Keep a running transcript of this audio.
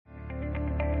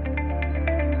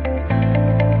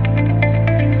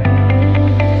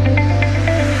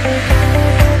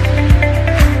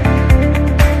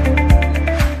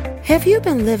Have you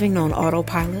been living on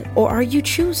autopilot, or are you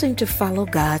choosing to follow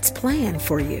God's plan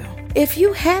for you? If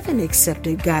you haven't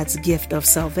accepted God's gift of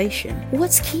salvation,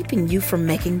 what's keeping you from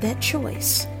making that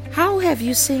choice? How have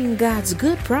you seen God's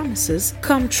good promises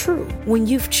come true when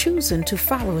you've chosen to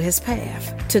follow His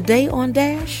path? Today on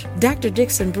Dash, Dr.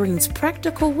 Dixon brings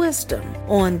practical wisdom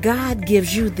on God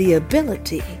gives you the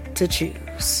ability to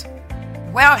choose.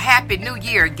 Well, Happy New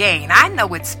Year again. I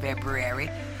know it's February,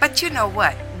 but you know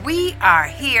what? We are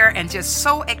here and just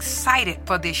so excited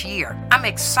for this year. I'm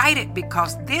excited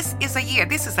because this is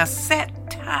a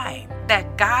set time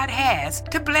that God has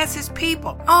to bless His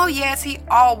people. Oh yes, He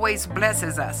always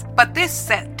blesses us. But this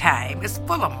set time is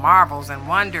full of marvels and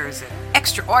wonders and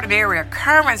extraordinary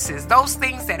occurrences, those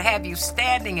things that have you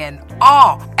standing in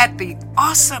awe at the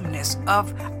awesomeness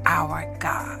of our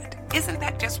God. Isn't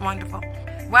that just wonderful?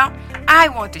 Well, I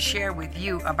want to share with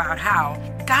you about how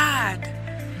God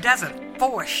doesn't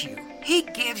force you. He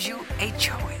gives you a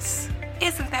choice.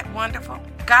 Isn't that wonderful?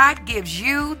 God gives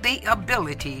you the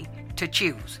ability to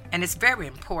choose. And it's very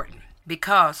important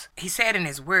because He said in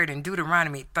His word in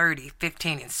Deuteronomy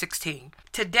 30:15-16,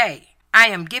 today I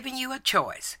am giving you a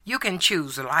choice. You can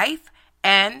choose life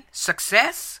and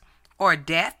success or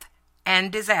death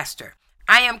and disaster.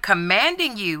 I am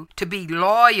commanding you to be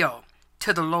loyal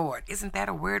to the Lord. Isn't that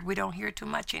a word we don't hear too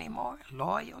much anymore?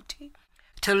 Loyalty.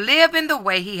 To live in the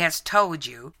way He has told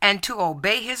you and to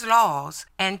obey His laws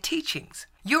and teachings.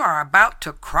 You are about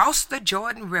to cross the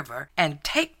Jordan River and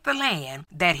take the land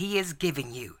that He is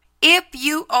giving you. If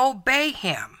you obey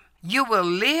Him, you will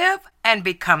live and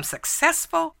become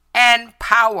successful and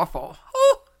powerful.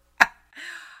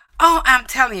 Oh, I'm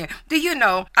telling you, do you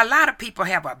know, a lot of people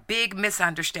have a big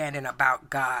misunderstanding about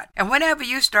God. And whenever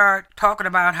you start talking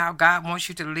about how God wants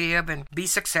you to live and be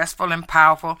successful and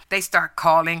powerful, they start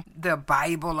calling the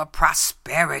Bible a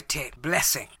prosperity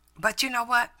blessing. But you know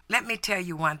what? Let me tell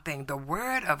you one thing. The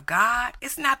Word of God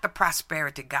is not the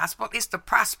prosperity gospel. It's the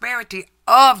prosperity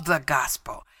of the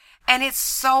gospel. And it's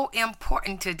so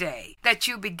important today that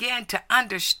you begin to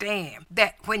understand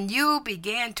that when you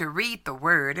begin to read the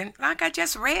Word, and like I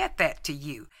just read that to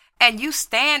you, and you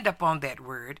stand upon that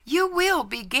Word, you will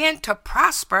begin to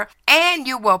prosper, and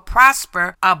you will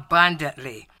prosper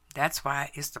abundantly. That's why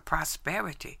it's the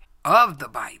prosperity of the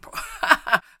Bible,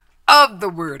 of the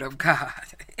Word of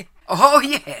God. Oh,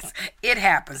 yes, it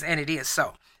happens, and it is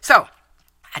so. So,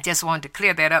 I just wanted to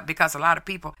clear that up because a lot of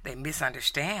people, they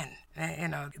misunderstand.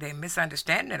 They're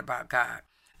misunderstanding about God.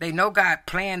 They know God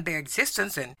planned their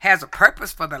existence and has a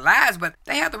purpose for their lives, but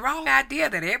they have the wrong idea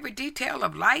that every detail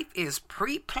of life is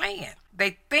pre-planned.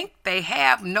 They think they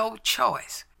have no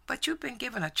choice, but you've been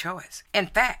given a choice. In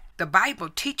fact, the Bible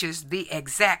teaches the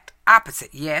exact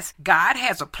opposite. Yes, God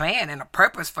has a plan and a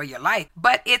purpose for your life,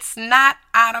 but it's not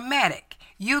automatic.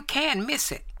 You can miss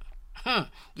it.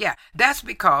 Yeah, that's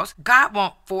because God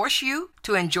won't force you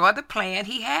to enjoy the plan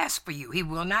He has for you. He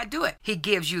will not do it. He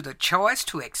gives you the choice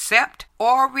to accept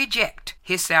or reject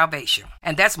His salvation.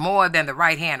 And that's more than the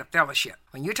right hand of fellowship.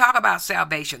 When you talk about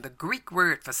salvation, the Greek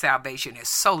word for salvation is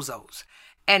sozo.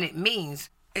 And it means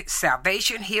it's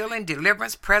salvation, healing,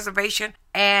 deliverance, preservation,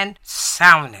 and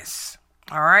soundness.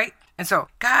 All right? And so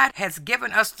God has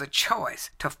given us the choice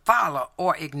to follow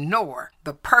or ignore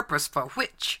the purpose for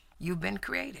which you've been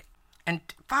created. And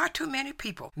far too many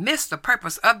people miss the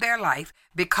purpose of their life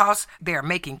because they're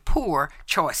making poor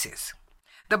choices.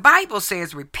 The Bible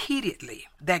says repeatedly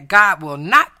that God will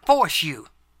not force you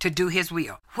to do His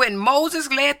will. When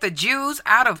Moses led the Jews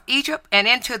out of Egypt and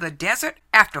into the desert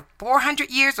after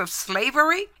 400 years of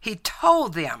slavery, he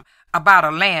told them about a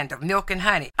land of milk and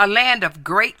honey, a land of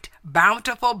great,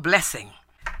 bountiful blessing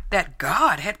that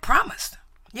God had promised.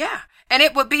 Yeah. And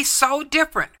it would be so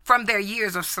different from their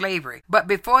years of slavery. But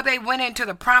before they went into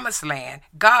the promised land,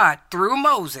 God, through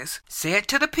Moses, said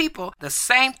to the people the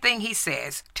same thing He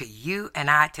says to you and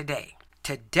I today.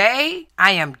 Today,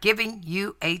 I am giving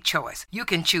you a choice. You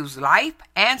can choose life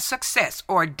and success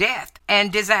or death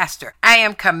and disaster. I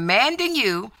am commanding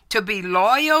you to be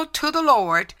loyal to the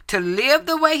Lord, to live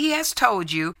the way He has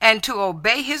told you, and to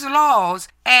obey His laws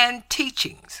and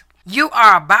teachings. You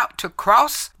are about to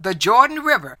cross the Jordan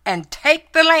River and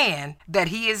take the land that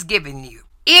He is giving you.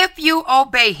 If you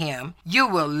obey Him, you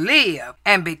will live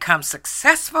and become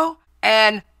successful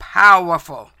and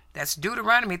powerful. That's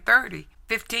Deuteronomy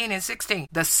 30:15-16,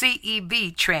 the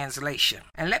CEV translation.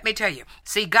 And let me tell you,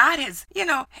 see, God has,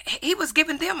 He was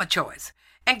giving them a choice.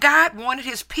 And God wanted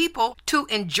His people to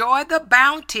enjoy the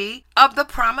bounty of the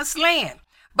promised land.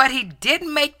 But He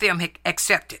didn't make them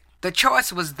accept it. The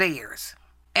choice was theirs.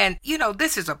 And,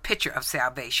 this is a picture of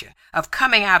salvation, of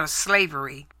coming out of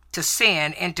slavery to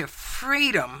sin into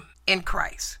freedom in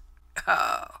Christ.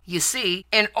 You see,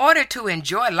 in order to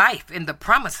enjoy life in the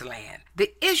promised land,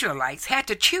 the Israelites had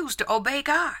to choose to obey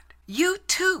God. You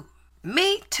too.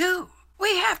 Me too.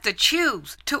 We have to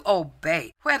choose to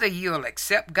obey, whether you'll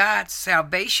accept God's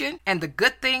salvation and the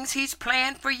good things He's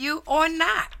planned for you or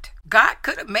not. God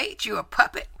could have made you a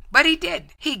puppet, but He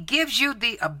didn't. He gives you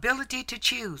the ability to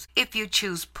choose. If you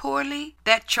choose poorly,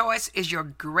 that choice is your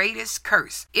greatest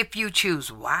curse. If you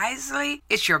choose wisely,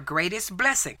 it's your greatest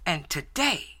blessing. And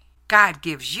today, God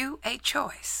gives you a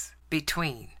choice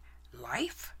between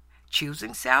life,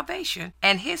 choosing salvation,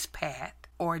 and His path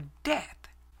or death.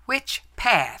 Which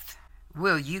path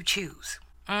will you choose?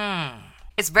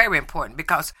 It's very important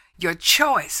because your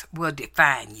choice will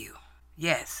define you.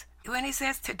 Yes. When He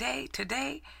says today,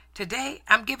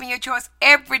 I'm giving you a choice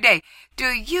every day. Do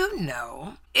you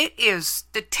know it is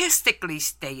statistically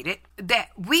stated that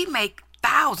we make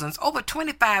thousands, over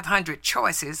 2,500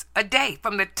 choices a day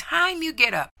from the time you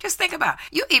get up? Just think about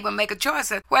it. You even make a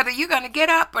choice of whether you're going to get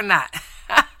up or not.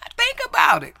 Think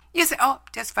about it. You say, oh,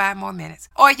 just 5 more minutes.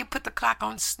 Or you put the clock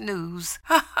on snooze.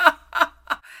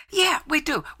 Yeah, we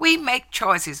do. We make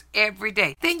choices every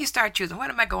day. Then you start choosing, what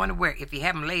am I going to wear if you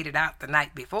haven't laid it out the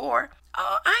night before?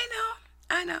 Oh, I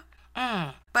know.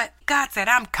 But God said,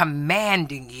 I'm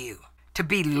commanding you to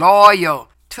be loyal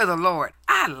to the Lord.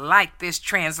 I like this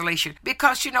translation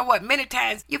because you know what? Many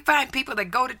times you find people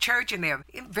that go to church and they're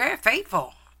very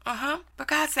faithful. But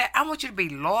God said, I want you to be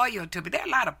loyal to me. There are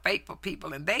a lot of faithful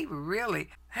people and they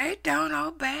don't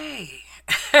obey.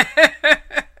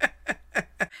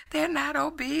 They're not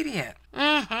obedient.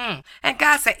 And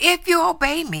God said, if you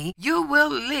obey me, you will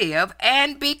live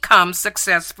and become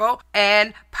successful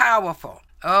and powerful.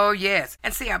 Oh, yes.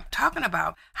 And see, I'm talking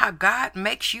about how God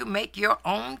makes you make your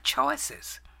own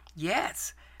choices.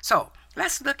 Yes. So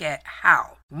let's look at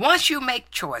how. Once you make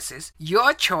choices,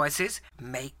 your choices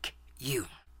make you.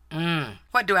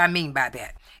 What do I mean by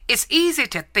that? It's easy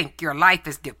to think your life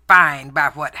is defined by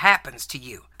what happens to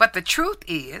you. But the truth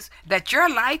is that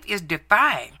your life is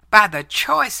defined by the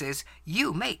choices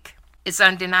you make. It's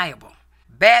undeniable.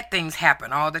 Bad things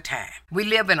happen all the time. We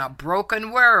live in a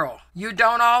broken world. You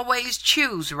don't always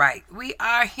choose right. We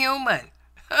are human.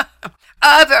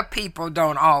 Other people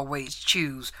don't always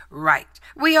choose right.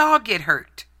 We all get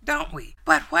hurt, don't we?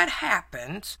 But what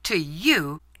happens to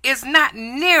you is not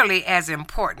nearly as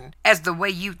important as the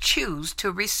way you choose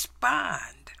to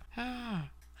respond.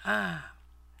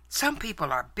 Some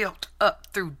people are built up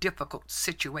through difficult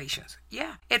situations.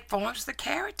 Yeah, it forms the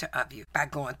character of you by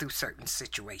going through certain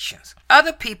situations.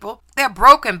 Other people, they're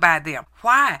broken by them.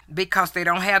 Why? Because they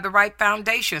don't have the right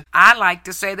foundation. I like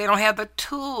to say they don't have the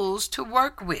tools to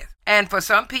work with. And for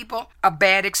some people, a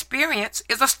bad experience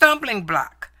is a stumbling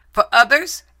block. For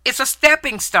others, it's a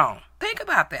stepping stone. Think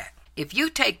about that. If you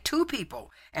take 2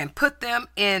 people and put them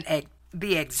in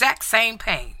the exact same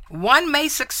pain, one may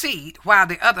succeed while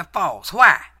the other falls.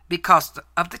 Why? Because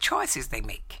of the choices they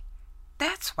make.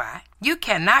 That's why. You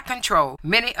cannot control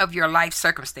many of your life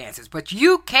circumstances, but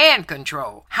you can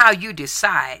control how you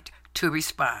decide to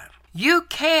respond. You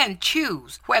can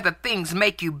choose whether things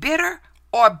make you bitter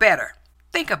or better.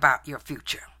 Think about your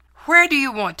future. Where do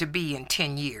you want to be in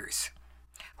 10 years?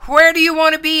 Where do you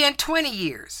want to be in 20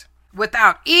 years?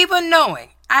 Without even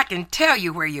knowing, I can tell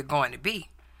you where you're going to be.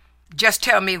 Just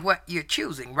tell me what you're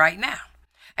choosing right now.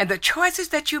 And the choices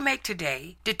that you make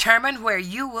today determine where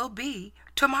you will be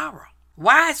tomorrow.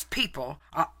 Wise people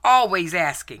are always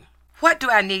asking, what do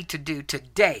I need to do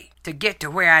today to get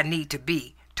to where I need to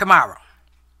be tomorrow?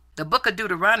 The book of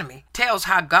Deuteronomy tells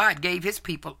how God gave his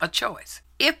people a choice.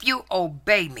 If you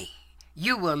obey me,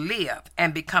 you will live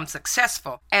and become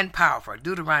successful and powerful.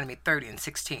 Deuteronomy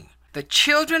 30:16. The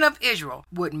children of Israel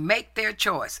would make their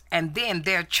choice, and then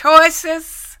their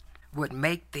choices would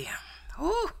make them.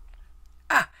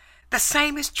 The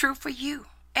same is true for you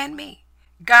and me.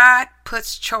 God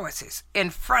puts choices in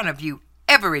front of you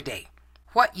every day.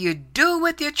 What you do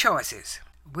with your choices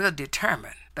will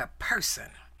determine the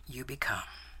person you become.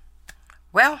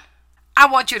 Well, I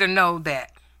want you to know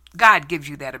that God gives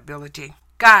you that ability.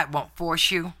 God won't force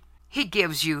you. He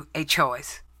gives you a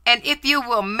choice. And if you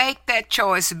will make that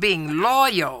choice being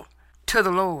loyal to the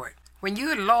Lord, when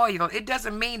you're loyal, it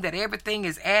doesn't mean that everything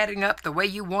is adding up the way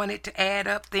you want it to add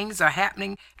up. Things are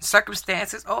happening,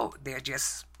 circumstances, they're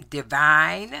just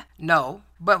divine. No.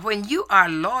 But when you are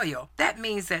loyal, that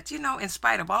means that, in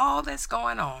spite of all that's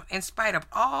going on, in spite of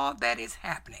all that is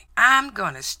happening, I'm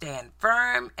going to stand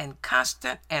firm and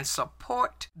constant and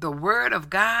support the word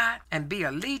of God and be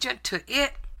allegiant to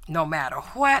it no matter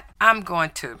what. I'm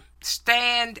going to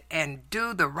stand and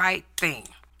do the right thing,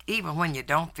 even when you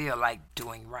don't feel like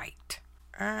doing right.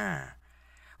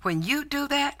 When you do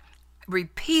that,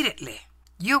 repeatedly,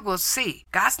 you will see.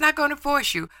 God's not going to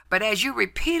force you, but as you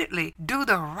repeatedly do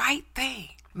the right thing,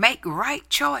 make right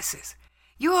choices,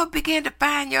 you will begin to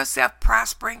find yourself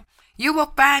prospering. You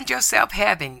will find yourself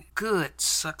having good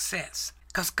success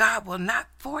because God will not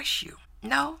force you.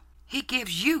 No, He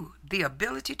gives you the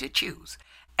ability to choose.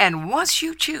 And once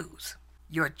you choose,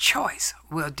 your choice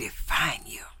will define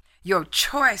you. Your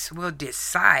choice will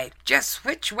decide just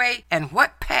which way and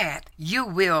what path you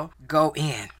will go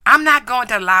in. I'm not going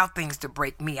to allow things to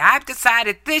break me. I've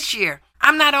decided this year,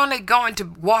 I'm not only going to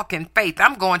walk in faith,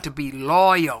 I'm going to be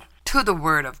loyal to the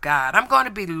Word of God. I'm going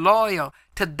to be loyal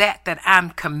to that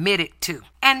I'm committed to.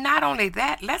 And not only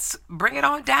that, let's bring it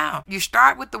on down. You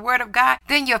start with the Word of God,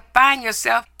 then you find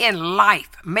yourself in life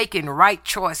making right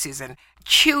choices and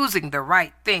choosing the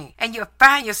right thing. And you'll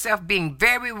find yourself being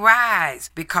very wise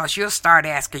because you'll start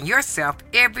asking yourself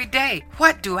every day,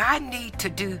 what do I need to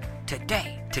do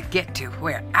today to get to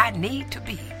where I need to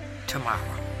be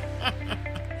tomorrow?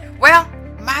 Well,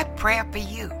 my prayer for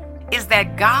you is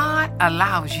that God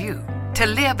allows you to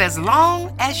live as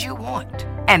long as you want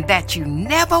and that you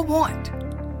never want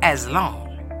as long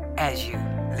as you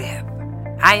live.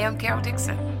 I am Carol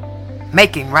Dixon,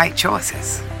 making right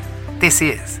choices. This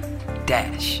is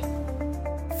Dash.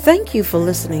 Thank you for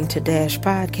listening to Dash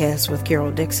Podcast with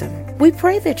Carol Dixon. We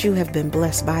pray that you have been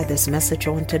blessed by this message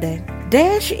on today.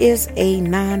 Dash is a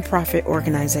nonprofit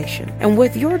organization, and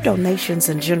with your donations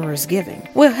and generous giving,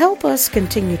 will help us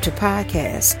continue to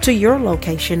podcast to your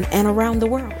location and around the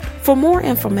world. For more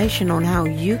information on how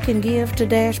you can give to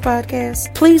Dash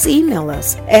Podcast, please email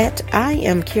us at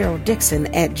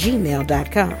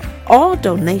iamcaroldixon@gmail.com. All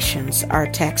donations are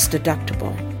tax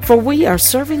deductible, for we are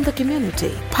serving the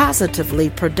community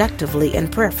positively, productively,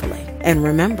 and prayerfully. And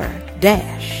remember,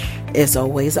 Dash is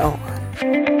always on.